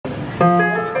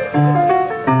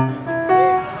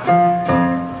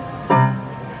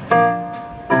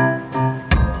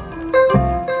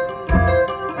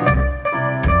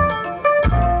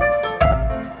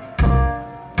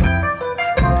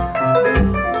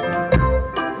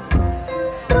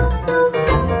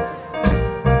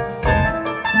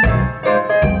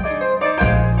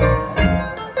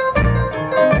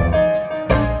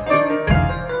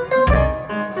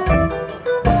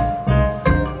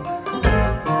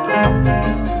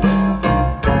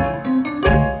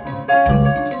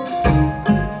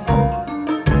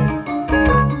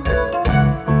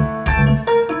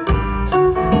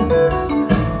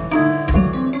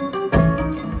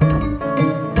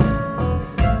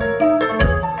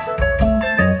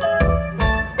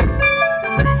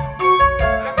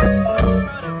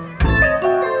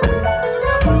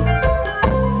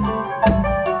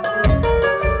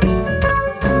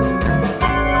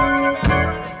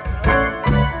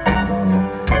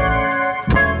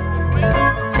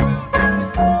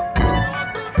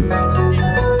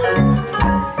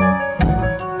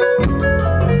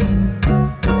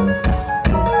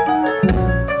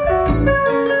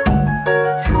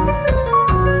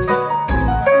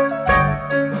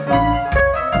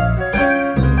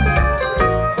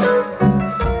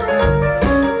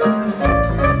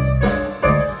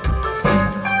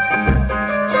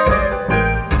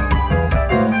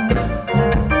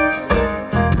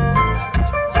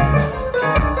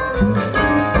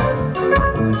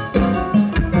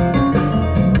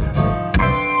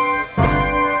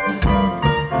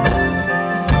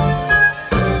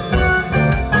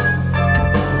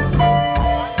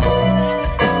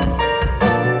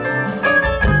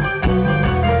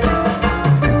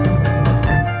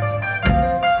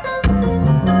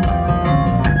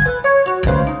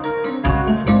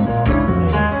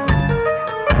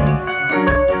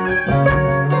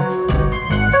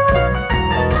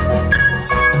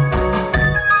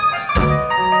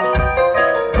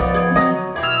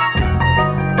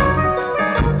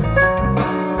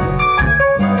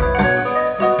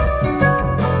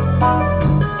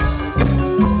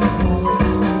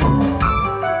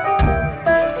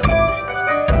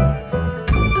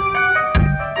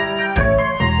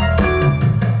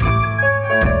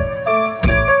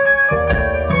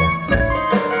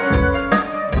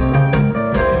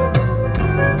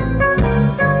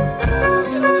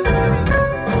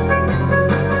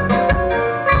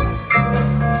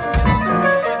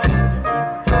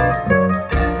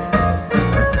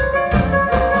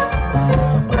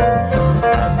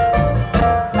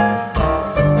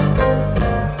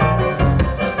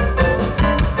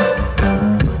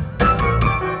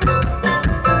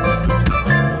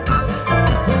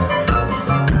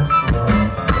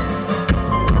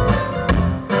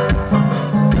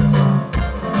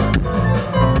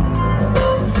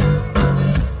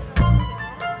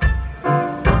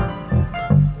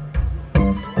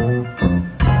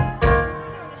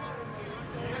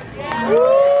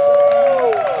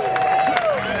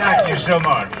so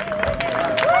much.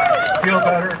 Feel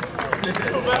better?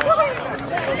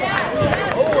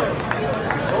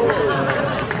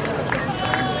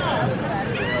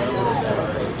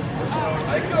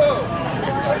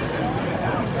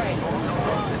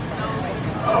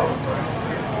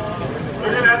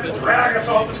 We're gonna have to drag us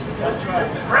off this. That's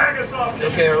right. Drag us off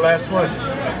this. Okay, our last one.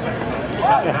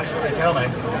 That's what they tell me.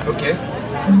 Okay.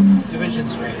 Division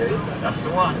Street, eh? That's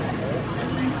the one.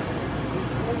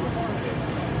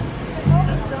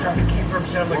 Try to keep from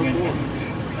settling in.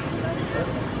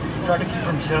 Try to keep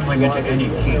from settling into any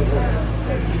key.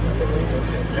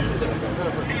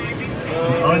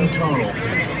 Untonal.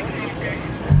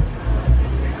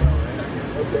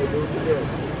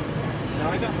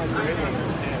 I got my brain on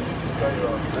this hand. Started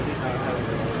off. I did not have it.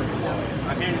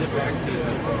 I handed it back to you.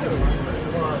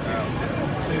 1,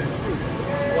 2,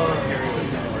 1,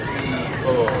 3,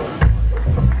 4.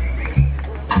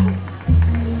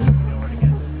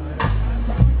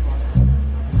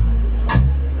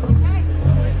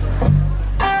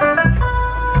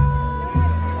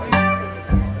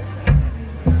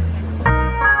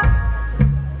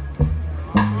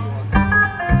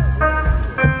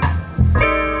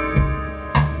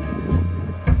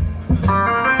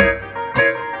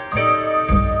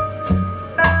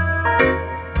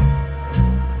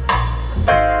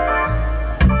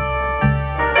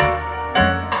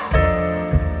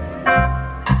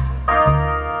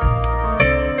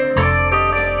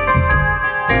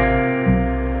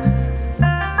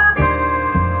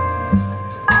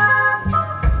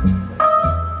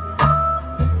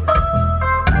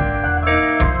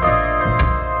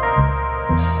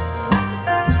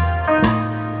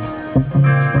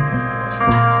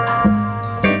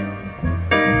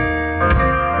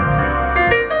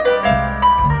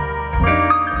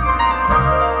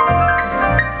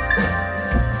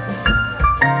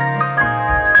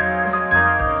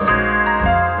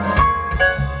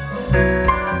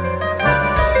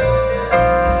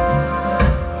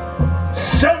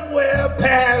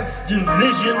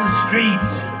 Division Street,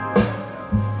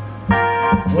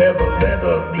 where the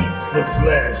leather meets the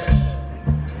flesh.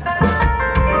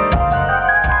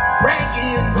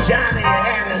 Frankie and Johnny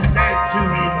had a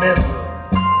remember,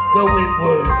 though it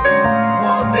was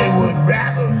one they would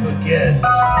rather forget.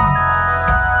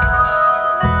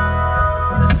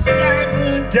 The sky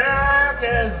grew dark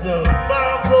as the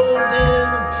fog rolled in.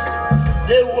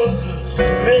 There was a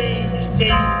strange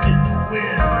taste in the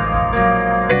wind.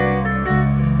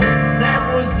 That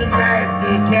was the night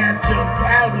the cat jumped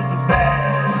out of the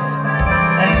bag,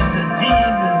 and the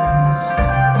demons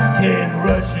came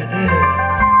rushing in.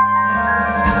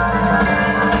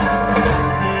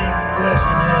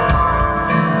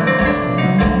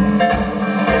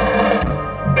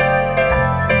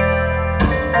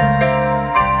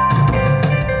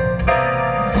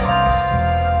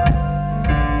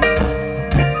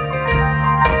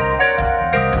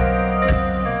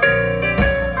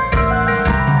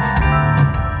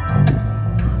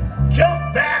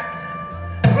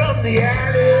 The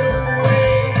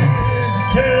alleyways,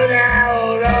 turn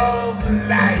out all the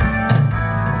lights,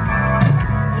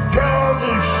 draw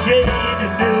the shade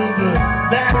and build a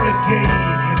barricade.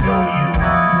 You know you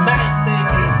might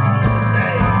make it through the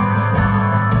night.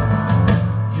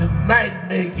 You might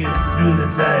make it through the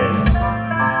night.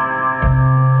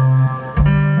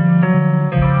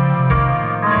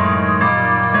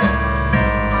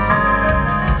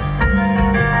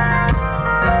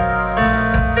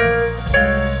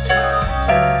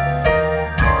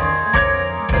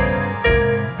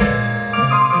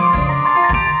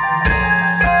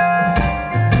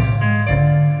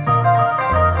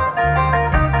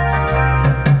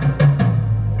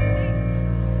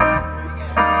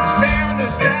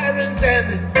 And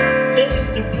the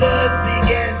taste of blood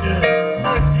began to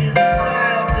mix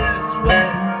inside their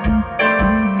sweat.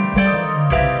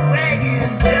 Raggy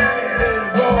and Johnny heard a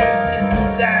voice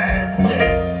inside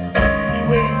said, "You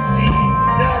ain't seen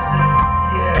nothing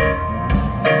yet.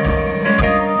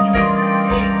 You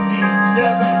ain't seen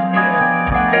nothing yet."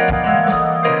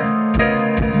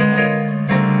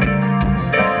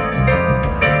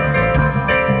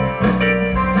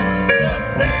 Look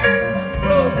back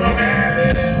from the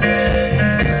alleyway.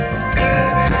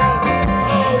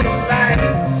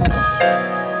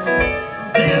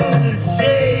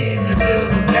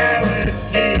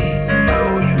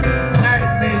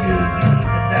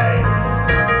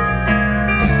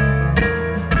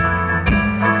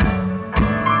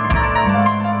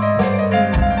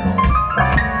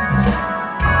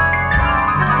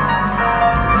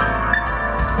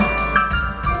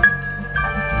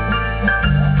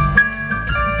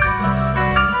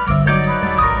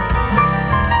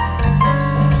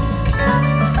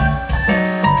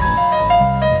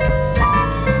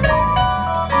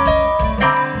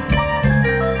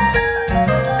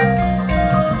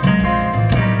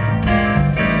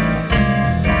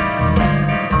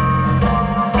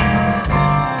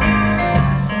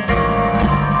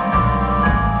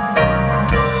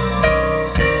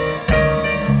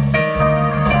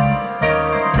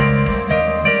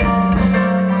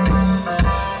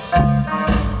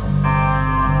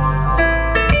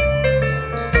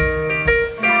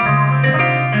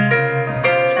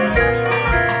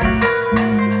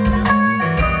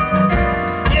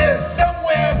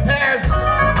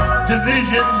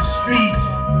 Division Street,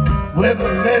 where the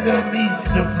leather meets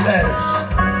the flesh,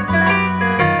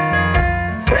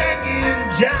 Frankie and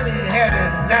Johnny had a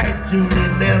night to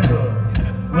remember,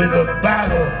 with a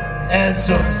bottle and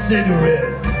some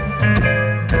cigarettes.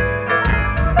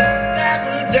 Sky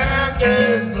grew dark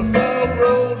as the fog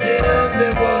rolled in.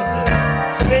 There was a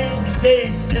strange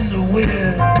taste in the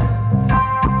wind.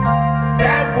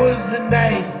 That was the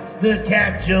night the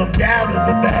cat jumped out of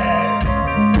the bag,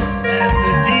 and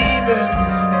the demons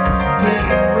came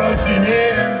rushing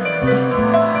in.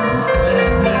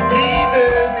 Yes, the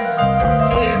demons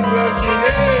came rushing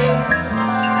in.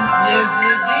 Yes,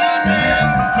 the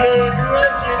demons came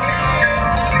rushing in.